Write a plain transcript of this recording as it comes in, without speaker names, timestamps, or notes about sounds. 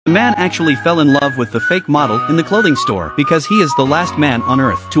The man actually fell in love with the fake model in the clothing store because he is the last man on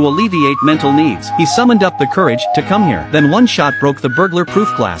earth to alleviate mental needs. He summoned up the courage to come here. Then one shot broke the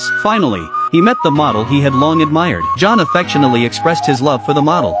burglar-proof glass. Finally, he met the model he had long admired. John affectionately expressed his love for the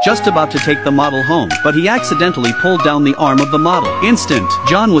model, just about to take the model home, but he accidentally pulled down the arm of the model. Instant,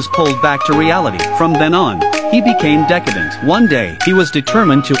 John was pulled back to reality. From then on, he became decadent. One day, he was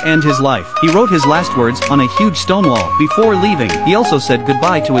determined to end his life. He wrote his last words on a huge stone wall. Before leaving, he also said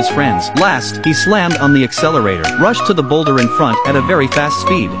goodbye to his friends. Last, he slammed on the accelerator, rushed to the boulder in front at a very fast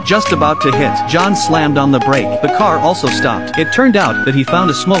speed. Just about to hit, John slammed on the brake. The car also stopped. It turned out that he found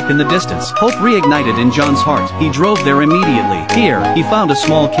a smoke in the distance. Hope reignited in John's heart. He drove there immediately. Here, he found a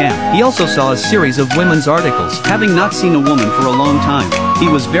small camp. He also saw a series of women's articles. Having not seen a woman for a long time, he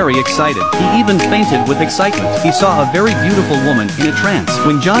was very excited. He even fainted with excitement. He saw a very beautiful woman in a trance.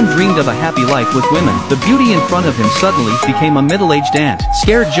 When John dreamed of a happy life with women, the beauty in front of him suddenly became a middle-aged aunt.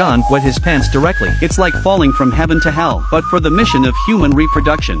 Scared John wet his pants directly. It's like falling from heaven to hell. But for the mission of human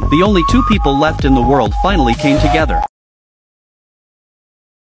reproduction, the only two people left in the world finally came together.